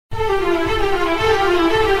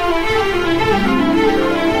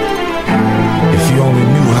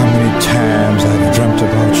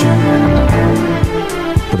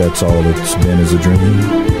that's all it's been is a dream.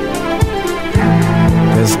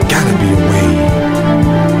 There's gotta be a way,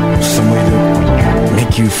 some way to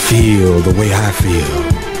make you feel the way I feel.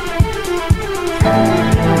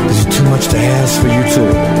 Is it too much to ask for you to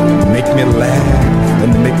make me laugh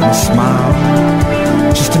and to make me smile?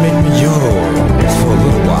 Just to make me yours for a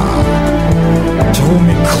little while, to hold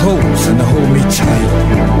me close and to hold me tight.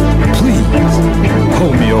 Please,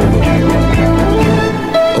 hold me over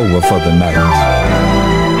for the night.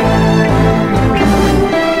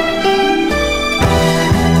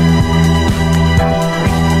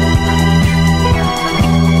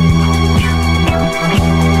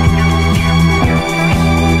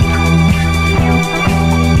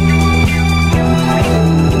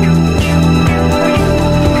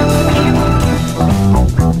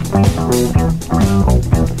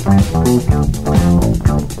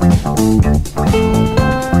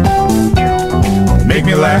 Make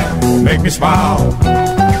me laugh, make me smile,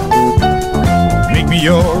 make me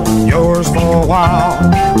yours for a while.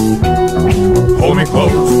 Hold me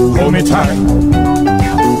close, hold me tight,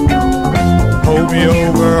 hold me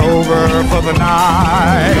over for the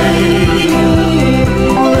night.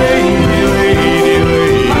 Lady, lady,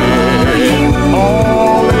 lady,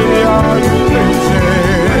 oh lady, are you crazy?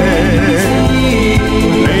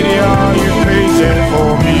 Lady, are you crazy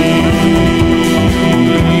for me?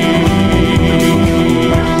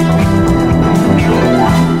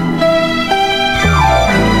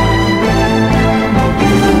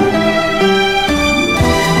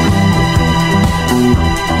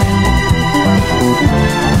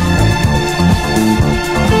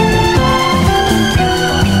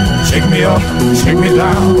 Shake me up, shake me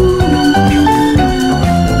down,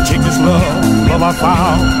 take this love I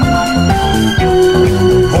found.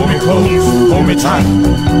 Hold me close, hold me tight,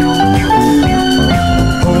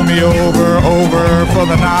 hold me over for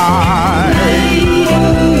the night.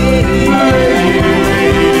 Lady, lady,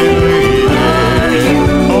 lady,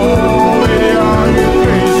 oh lady, are you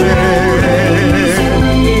crazy?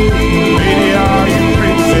 Lady, are you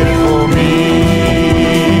crazy for me?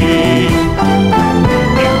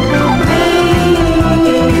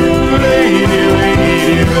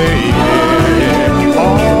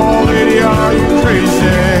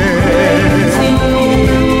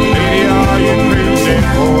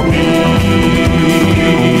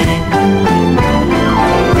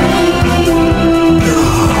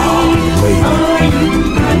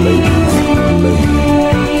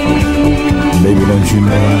 Don't you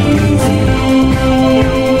know I'm crazy?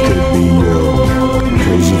 Could it be you're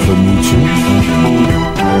crazy for me too?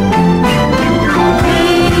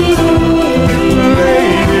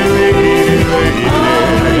 Lady, lady, lady,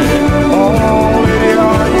 oh lady,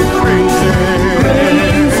 are you crazy?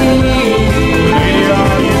 Lady,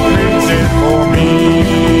 are you crazy for me?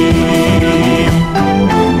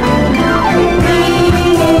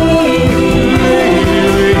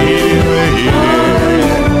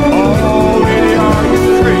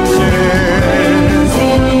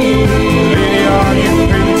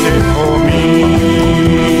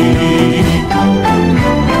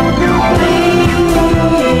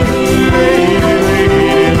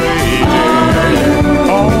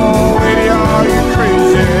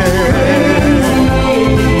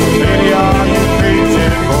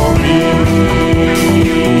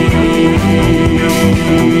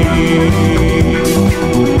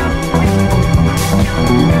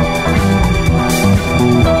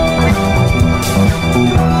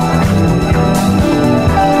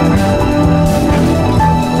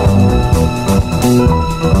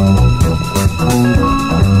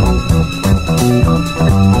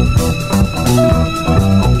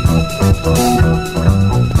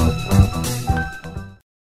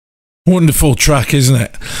 Wonderful track, isn't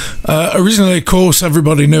it? Originally, of course,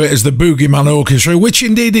 everybody knew it as the Boogeyman Orchestra, which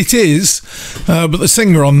indeed it is, but the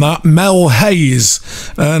singer on that, Mel Hayes,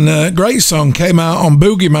 and a great song, came out on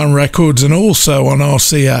Boogeyman Records and also on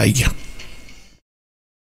RCA.